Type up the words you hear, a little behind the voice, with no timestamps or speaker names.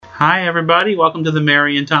Hi, everybody. Welcome to the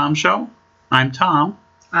Mary and Tom Show. I'm Tom.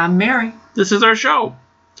 I'm Mary. This is our show.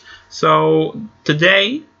 So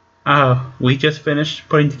today, we just finished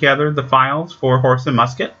putting together the files for Horse and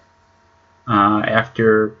Musket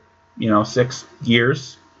after, 6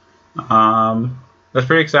 years. That's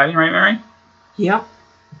pretty exciting, right, Mary? Yep.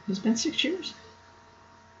 It's been 6 years.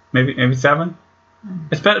 Maybe 7?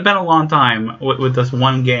 It's been a long time with this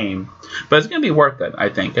one game, but it's going to be worth it, I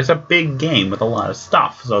think. It's a big game with a lot of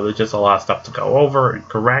stuff, so there's just a lot of stuff to go over and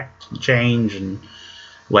correct and change and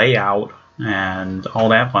lay out and all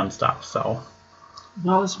that fun stuff. So,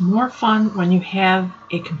 well, it's more fun when you have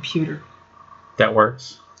a computer. That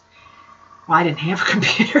works. Well, I didn't have a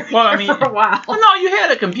computer for a while. Well, no, you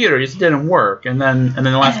had a computer, it just didn't work, and then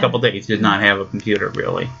the last couple of days you did not have a computer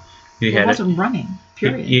really. It wasn't running.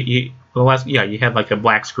 Period. You had like a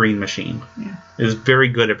black screen machine. Yeah. It was very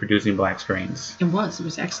good at producing black screens. It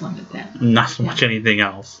was excellent at that. Not so much anything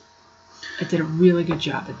else. It did a really good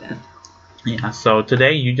job at that. Yeah, so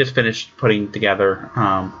today you just finished putting together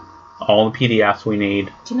all the PDFs we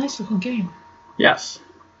need. It's a nice looking game. Yes.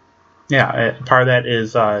 Yeah, part of that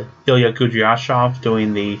is Ilya Kudryashov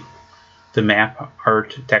doing the map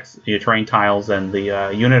art, text, terrain tiles, and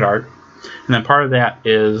the unit art. And then part of that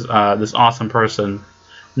is this awesome person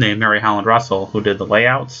named Mary Holland Russell who did the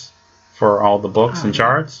layouts for all the books and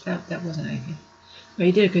charts. That wasn't anything. Well,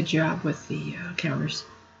 he did a good job with the counters.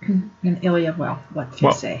 And Ilya, well, what can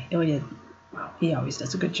you say? Ilya, well, he always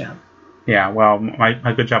does a good job. Yeah, well,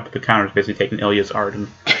 my good job with the counters is basically taking Ilya's art and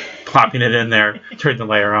plopping it in there, turn the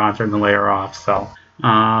layer on, turn the layer off. So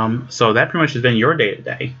that pretty much has been your day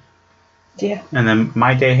today. Yeah. And then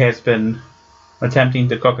my day has been attempting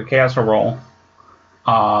to cook a casserole,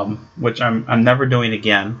 which I'm never doing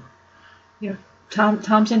again. Yeah,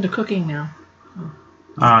 Tom's into cooking now.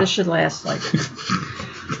 This should last like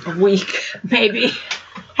a week, maybe.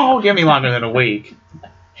 Oh, give me longer than a week.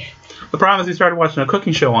 The problem is we started watching a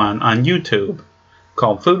cooking show on YouTube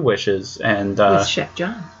called Food Wishes, and with Chef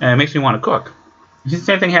John. And it makes me want to cook. The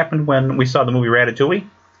same thing happened when we saw the movie Ratatouille.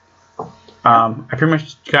 I pretty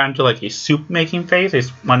much got into like a soup making phase. I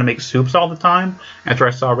just wanted to make soups all the time after I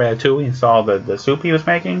saw Ratatouille and saw the soup he was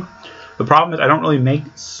making. The problem is I don't really make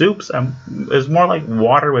soups. It's more like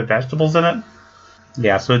water with vegetables in it.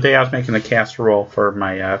 Yeah, so today I was making a casserole for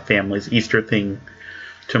my family's Easter thing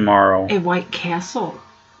tomorrow. A White Castle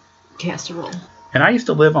casserole. And I used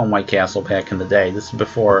to live on White Castle back in the day. This is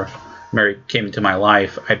before Mary came into my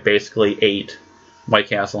life. I basically ate White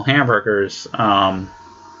Castle hamburgers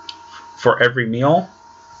for every meal,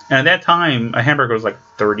 and at that time a hamburger was like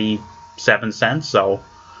 37 cents, so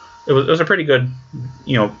it was a pretty good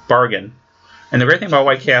bargain. And the great thing about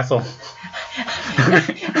White Castle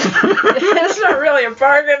it's not really a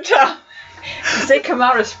bargain, Tom. They come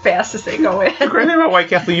out as fast as they go in. The great thing about White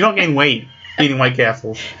Castle, you don't gain weight eating White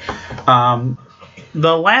Castles.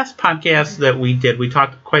 The last podcast that we did, we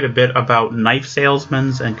talked quite a bit about knife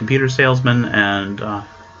salesmen and computer salesmen and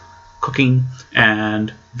cooking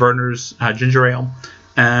and Werner's ginger ale,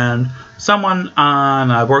 and someone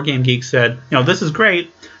on Board Game Geek said, this is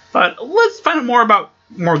great, but let's find out more about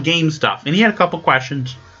more game stuff. And he had a couple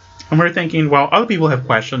questions, and we were thinking, well, other people have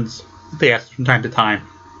questions they ask from time to time,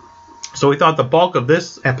 so we thought the bulk of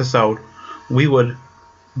this episode we would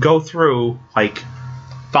go through like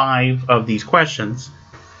 5 of these questions.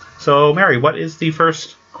 So Mary, what is the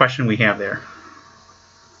first question we have there?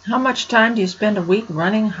 How much time do you spend a week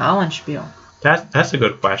running Hollandspiel? That's a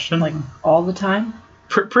good question. Like all the time?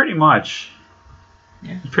 Pretty much.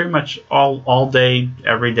 Yeah. Pretty much all day,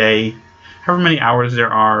 every day, however many hours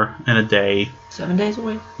there are in a day. 7 days a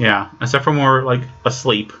week? Yeah, except for when we're like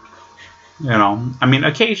asleep. I mean,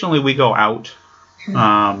 occasionally we go out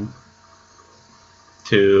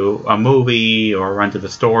to a movie or run to the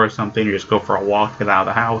store or something, or just go for a walk, get out of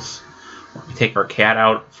the house. Or we take our cat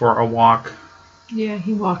out for a walk. Yeah,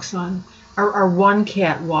 he walks on. Our one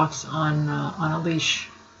cat walks on a leash,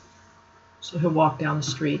 so he'll walk down the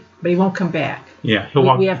street, but he won't come back. Yeah, he'll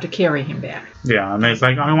walk. We have to carry him back. Yeah, and it's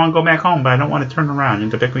like, I want to go back home, but I don't want to turn around. You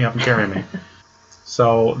have to pick me up and carry me.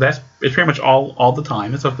 So it's pretty much all the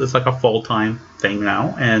time. It's like a full-time thing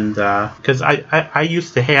now, and because I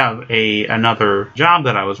used to have another job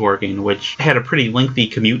that I was working, which had a pretty lengthy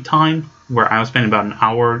commute time, where I was spending about an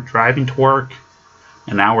hour driving to work,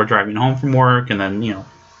 an hour driving home from work, and then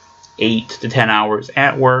 8 to 10 hours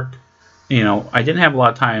at work. I didn't have a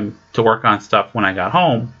lot of time to work on stuff when I got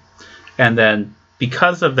home, and then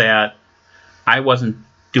because of that, I wasn't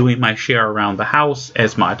doing my share around the house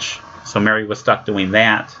as much. So Mary was stuck doing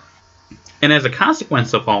that. And as a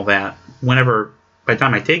consequence of all that, by the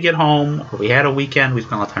time I did get home, or we had a weekend, we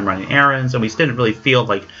spent a lot of time running errands, and we didn't really feel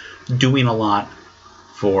like doing a lot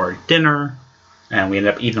for dinner, and we end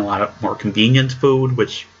up eating a lot of more convenience food,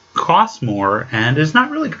 which costs more and is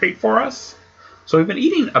not really great for us. So we've been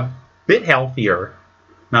eating a bit healthier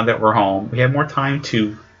now that we're home. We have more time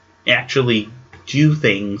to actually do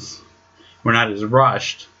things. We're not as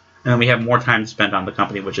rushed, and then we have more time to spend on the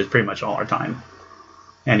company, which is pretty much all our time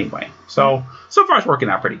anyway. So far it's working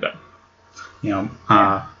out pretty good.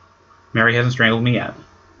 Mary hasn't strangled me yet.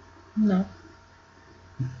 No.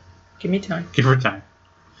 Give me time. Give her time.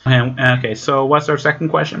 Okay, so what's our second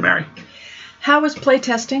question, Mary? How is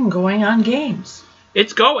playtesting going on games?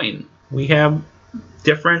 It's going. We have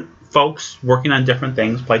different folks working on different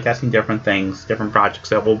things, playtesting different things, different projects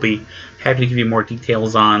that we'll be happy to give you more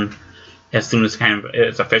details on as soon as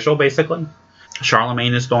it's official, basically.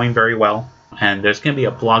 Charlemagne is going very well, and there's going to be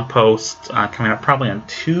a blog post coming up probably on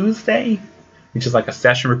Tuesday, which is like a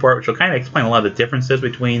session report, which will kind of explain a lot of the differences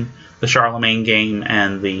between the Charlemagne game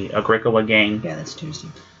and the Agricola game. Yeah, that's Tuesday.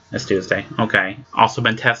 That's Tuesday. Okay. Also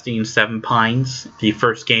been testing Seven Pines, the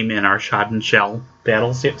first game in our Shot and Shell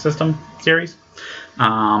battle system series.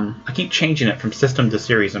 I keep changing it from system to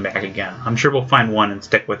series and back again. I'm sure we'll find one and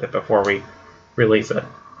stick with it before we release it.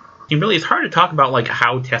 And really, it's hard to talk about like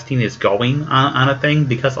how testing is going on a thing,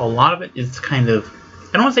 because a lot of it is kind of,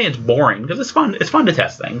 I don't want to say it's boring, because it's fun. It's fun to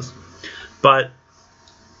test things, but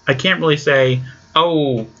I can't really say,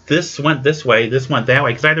 oh, this went this way, this went that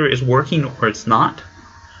way, because either it's working or it's not.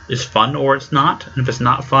 It's fun or it's not. And if it's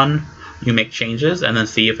not fun, you make changes and then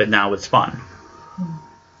see if now it's fun.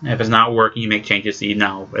 If it's not working, you make changes, see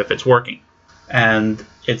now if it's working. And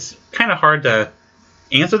it's kind of hard to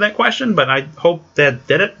answer that question, but I hope that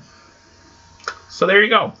did it. So there you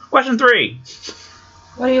go. Question 3.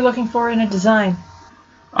 What are you looking for in a design?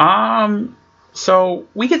 So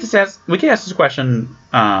we get ask this question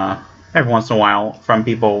every once in a while from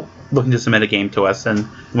people looking to submit a game to us and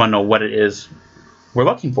want to know what it is we're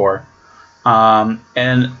looking for.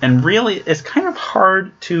 And really, it's kind of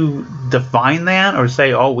hard to define that or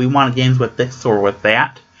say, oh, we want games with this or with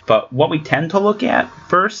that. But what we tend to look at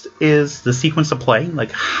first is the sequence of play,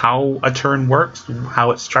 like how a turn works,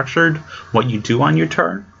 how it's structured, what you do on your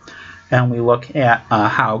turn. And we look at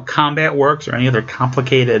how combat works or any other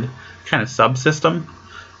complicated kind of subsystem,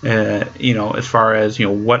 as far as,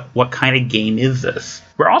 what kind of game is this.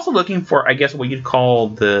 We're also looking for, I guess, what you'd call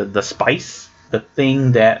the spice, the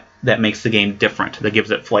thing that makes the game different, that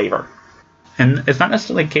gives it flavor. And it's not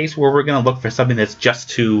necessarily a case where we're going to look for something that's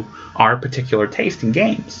just to our particular taste in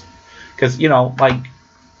games. Because, like,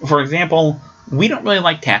 for example, we don't really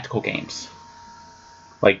like tactical games.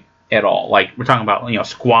 Like, at all. Like, we're talking about,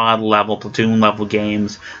 squad level, platoon level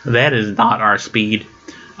games. That is not our speed.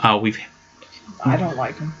 I don't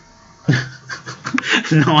like them.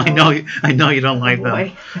 No, I know you don't like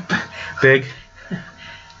them.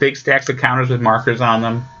 Big stacks of counters with markers on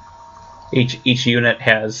them. Each unit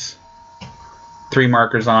has 3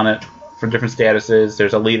 markers on it for different statuses.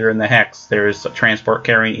 There's a leader in the hex. There's a transport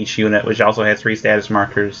carrying each unit, which also has 3 status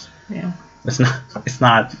markers. Yeah. It's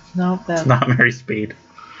not Mary Speed.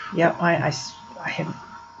 Yep, I have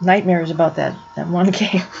nightmares about that one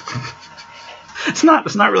game. It's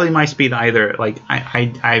not really my speed either. Like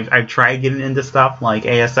I've tried getting into stuff like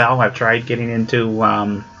ASL. I've tried getting into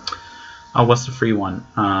what's the free one?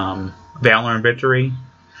 Valor and Victory.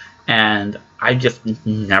 And I just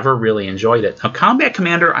never really enjoyed it. Now, Combat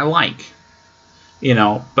Commander I like,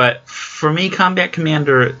 but for me, Combat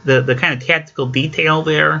Commander, the kind of tactical detail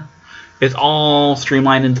there is all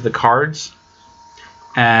streamlined into the cards,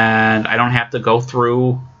 and I don't have to go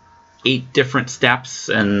through 8 different steps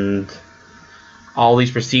and all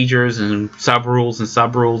these procedures and sub-rules and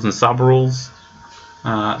sub-rules and sub-rules.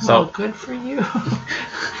 So good for you.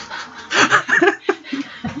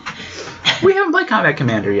 We haven't played Combat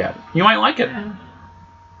Commander yet. You might like it. Yeah.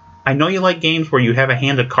 I know you like games where you have a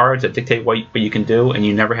hand of cards that dictate what you can do, and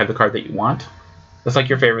you never have the card that you want. That's like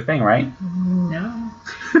your favorite thing, right? No.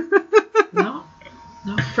 No.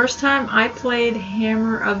 First time I played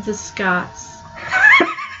Hammer of the Scots,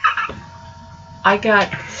 I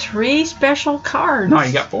got 3 special cards. No,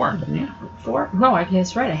 you got 4, didn't you? 4? No,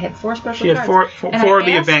 that's right. I had 4 special cards. You had 4 of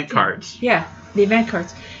the event cards. Yeah, the event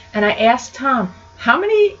cards. And I asked Tom, how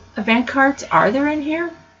many event cards are there in here?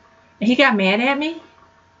 And he got mad at me.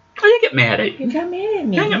 Oh, you get mad at you. He got mad at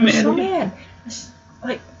me. I got mad so mad.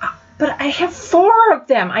 But I have 4 of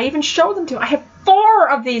them. I even showed them to him. I have 4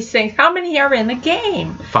 of these things. How many are in the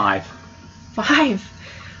game? 5. 5.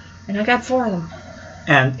 And I got 4 of them.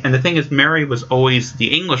 And the thing is, Mary was always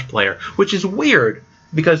the English player, which is weird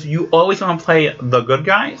because you always want to play the good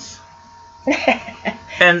guys.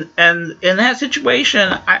 And in that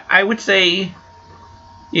situation, I would say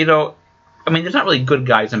you know, I mean, there's not really good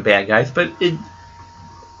guys and bad guys, but the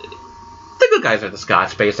good guys are the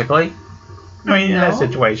Scots, basically. I mean, in that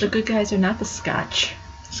situation. The good guys are not the Scotch.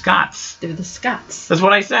 Scots. They're the Scots. That's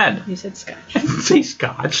what I said. You said Scotch. I didn't say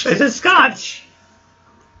Scotch. I said Scotch.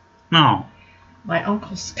 No. My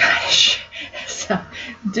uncle's Scottish. So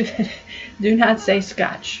do not say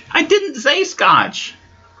Scotch. I didn't say Scotch.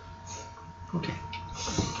 Okay.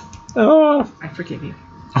 Oh. I forgive you.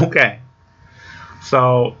 Okay.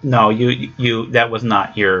 So, no, you that was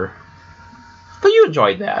not your... But you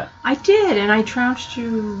enjoyed that. I did, and I trounced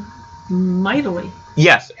you mightily.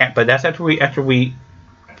 Yes, but that's after we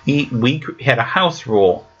had a house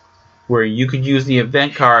rule where you could use the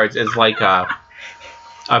event cards as like a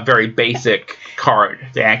very basic card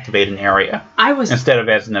to activate an area instead of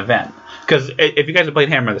as an event. Because if you guys have played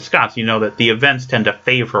Hammer of the Scots, you know that the events tend to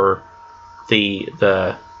favor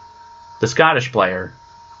the Scottish player,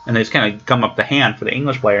 and they just kind of gum up the hand for the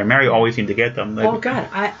English player. Mary always seemed to get them. Oh God,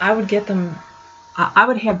 I would get them. I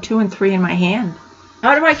would have 2 and 3 in my hand.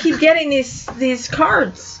 How do I keep getting these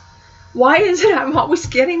cards? Why is it I'm always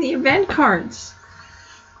getting the event cards?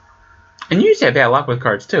 And you used to have bad luck with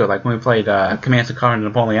cards too, like when we played Commands and Color and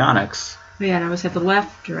Napoleonics. Yeah, and I always had the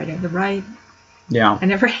left, or I'd have the right. Yeah. I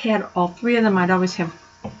never had all 3 of them. I'd always have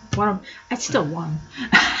one of them. I still won.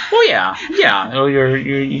 Well, yeah. Oh,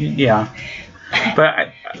 yeah.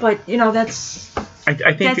 But you know that's.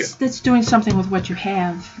 I think that's doing something with what you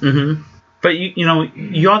have. Mm-hmm. But you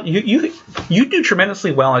do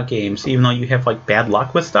tremendously well at games, even though you have like bad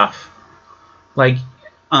luck with stuff. Like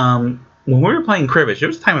when we were playing cribbage, there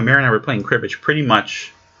was a time when Mary and I were playing cribbage pretty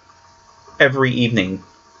much every evening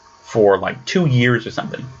for like 2 years or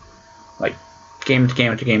something, like game to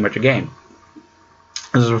game to game after game.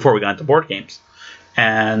 This was before we got into board games,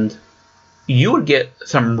 and you would get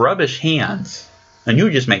some rubbish hands, and you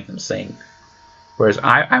would just make them sing. Whereas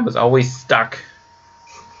I was always stuck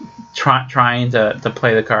trying to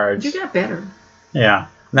play the cards. You got better. Yeah.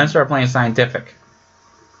 And then started playing Scientific.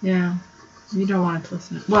 Yeah. You don't want to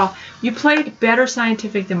listen. Well, you played better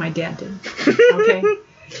Scientific than my dad did. Okay?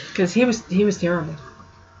 Because he was terrible.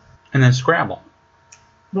 And then Scrabble.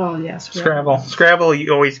 Well, yes. Scrabble,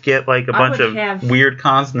 you always get like a bunch of weird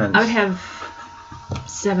consonants. I would have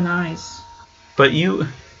 7 eyes. But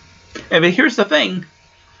here's the thing.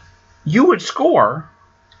 You would score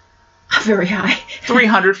very high.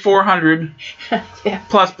 300, 400 yeah.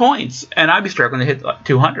 plus points. And I'd be struggling to hit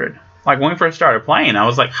 200. Like when we first started playing, I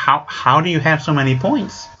was like, how do you have so many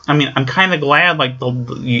points? I mean, I'm kind of glad like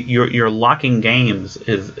your locking games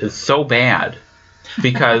is so bad.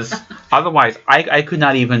 Because otherwise, I could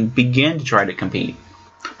not even begin to try to compete.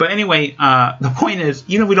 But anyway, the point is,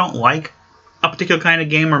 even if we don't like a particular kind of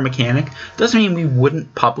game or mechanic, doesn't mean we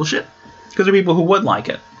wouldn't publish it. Because there are people who would like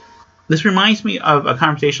it. This reminds me of a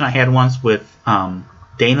conversation I had once with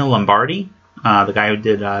Dana Lombardi, the guy who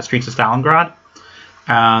did Streets of Stalingrad.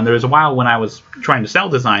 There was a while when I was trying to sell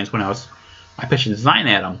designs when I pitched a design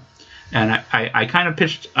at him. And I kind of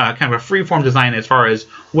pitched kind of a free-form design as far as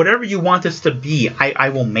whatever you want this to be, I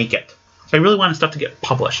will make it. So I really wanted stuff to get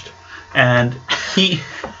published. And he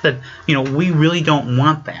said, we really don't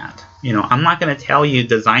want that. I'm not going to tell you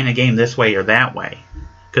design a game this way or that way.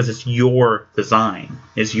 Because it's your design.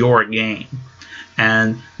 It's your game.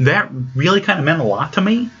 And that really kind of meant a lot to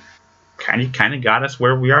me. Kind of got us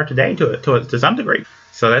where we are today to some degree.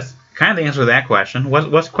 So that's kind of the answer to that question.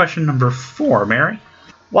 What's question number 4, Mary?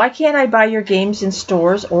 Why can't I buy your games in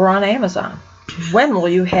stores or on Amazon? When will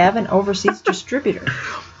you have an overseas distributor?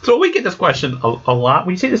 So we get this question a lot.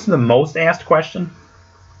 Would you say this is the most asked question?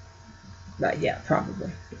 Yeah,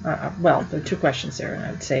 probably. Well, there are 2 questions there, and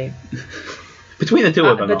I would say... Between the two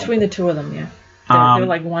of them. Between the 2 of them, yeah. They're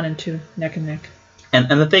like 1 and 2, neck and neck. And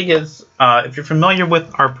the thing is, if you're familiar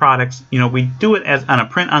with our products, we do it as on a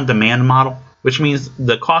print-on-demand model, which means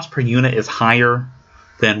the cost per unit is higher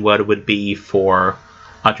than what it would be for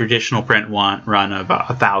a traditional print run of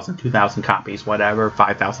 1,000, 2,000 copies, whatever,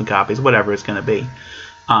 5,000 copies, whatever it's going to be.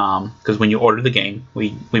 Because when you order the game,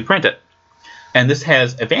 we print it. And this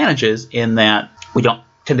has advantages in that we don't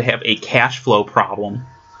tend to have a cash flow problem.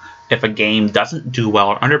 If a game doesn't do well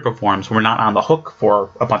or underperforms, we're not on the hook for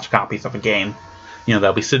a bunch of copies of a game.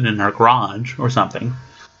 They'll be sitting in our garage or something.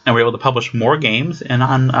 And we're able to publish more games and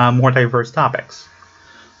on more diverse topics.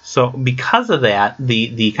 So because of that,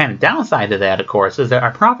 the kind of downside of that, of course, is that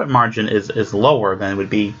our profit margin is lower than it would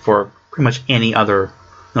be for pretty much any other,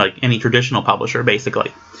 like any traditional publisher,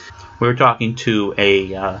 basically. We were talking to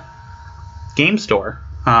a game store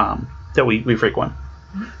that we frequent.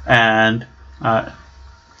 And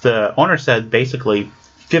the owner said basically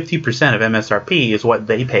 50% of MSRP is what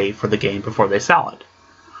they pay for the game before they sell it.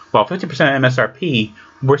 Well, 50% MSRP,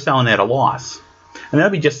 we're selling at a loss. And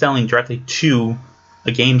that'll be just selling directly to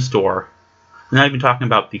a game store. I'm not even talking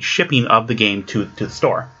about the shipping of the game to the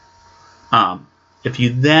store. If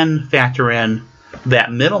you then factor in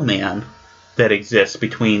that middleman that exists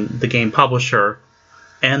between the game publisher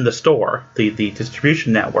and the store, the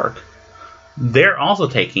distribution network, they're also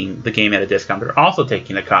taking the game at a discount. They're also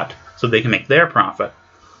taking a cut so they can make their profit.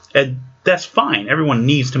 And that's fine. Everyone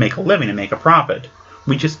needs to make a living and make a profit.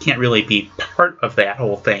 We just can't really be part of that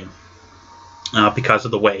whole thing because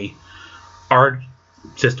of the way our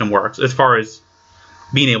system works as far as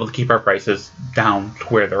being able to keep our prices down to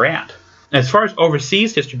where they're at. As far as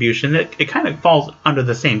overseas distribution, it kind of falls under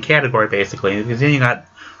the same category basically, because then you got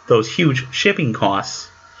those huge shipping costs.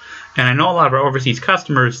 And I know a lot of our overseas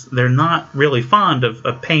customers, they're not really fond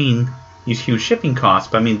of paying these huge shipping costs,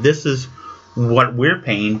 but I mean, this is what we're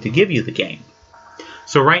paying to give you the game.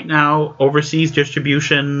 So right now, overseas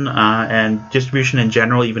distribution and distribution in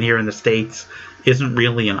general, even here in the States, isn't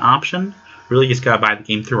really an option. Really just got to buy the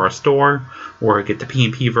game through our store or get the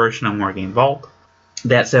P&P version on Wargame Vault.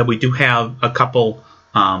 That said, we do have a couple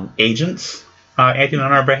agents acting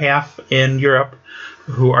on our behalf in Europe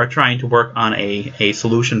who are trying to work on a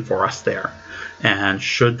solution for us there. And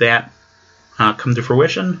should that come to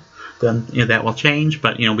fruition, then that will change.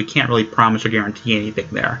 But we can't really promise or guarantee anything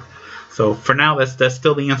there. So for now, that's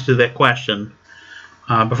still the answer to that question.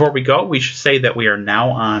 Before we go, we should say that we are now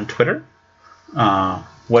on Twitter.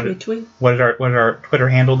 What is our Twitter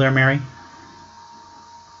handle there, Mary?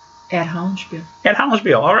 At Hollenspiel. At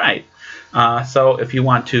Hollenspiel, all right. So if you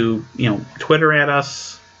want to, Twitter at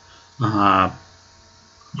us,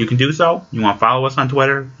 you can do so. You want to follow us on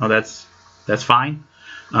Twitter? Oh, that's fine.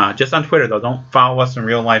 Just on Twitter though. Don't follow us in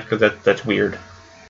real life because that's weird.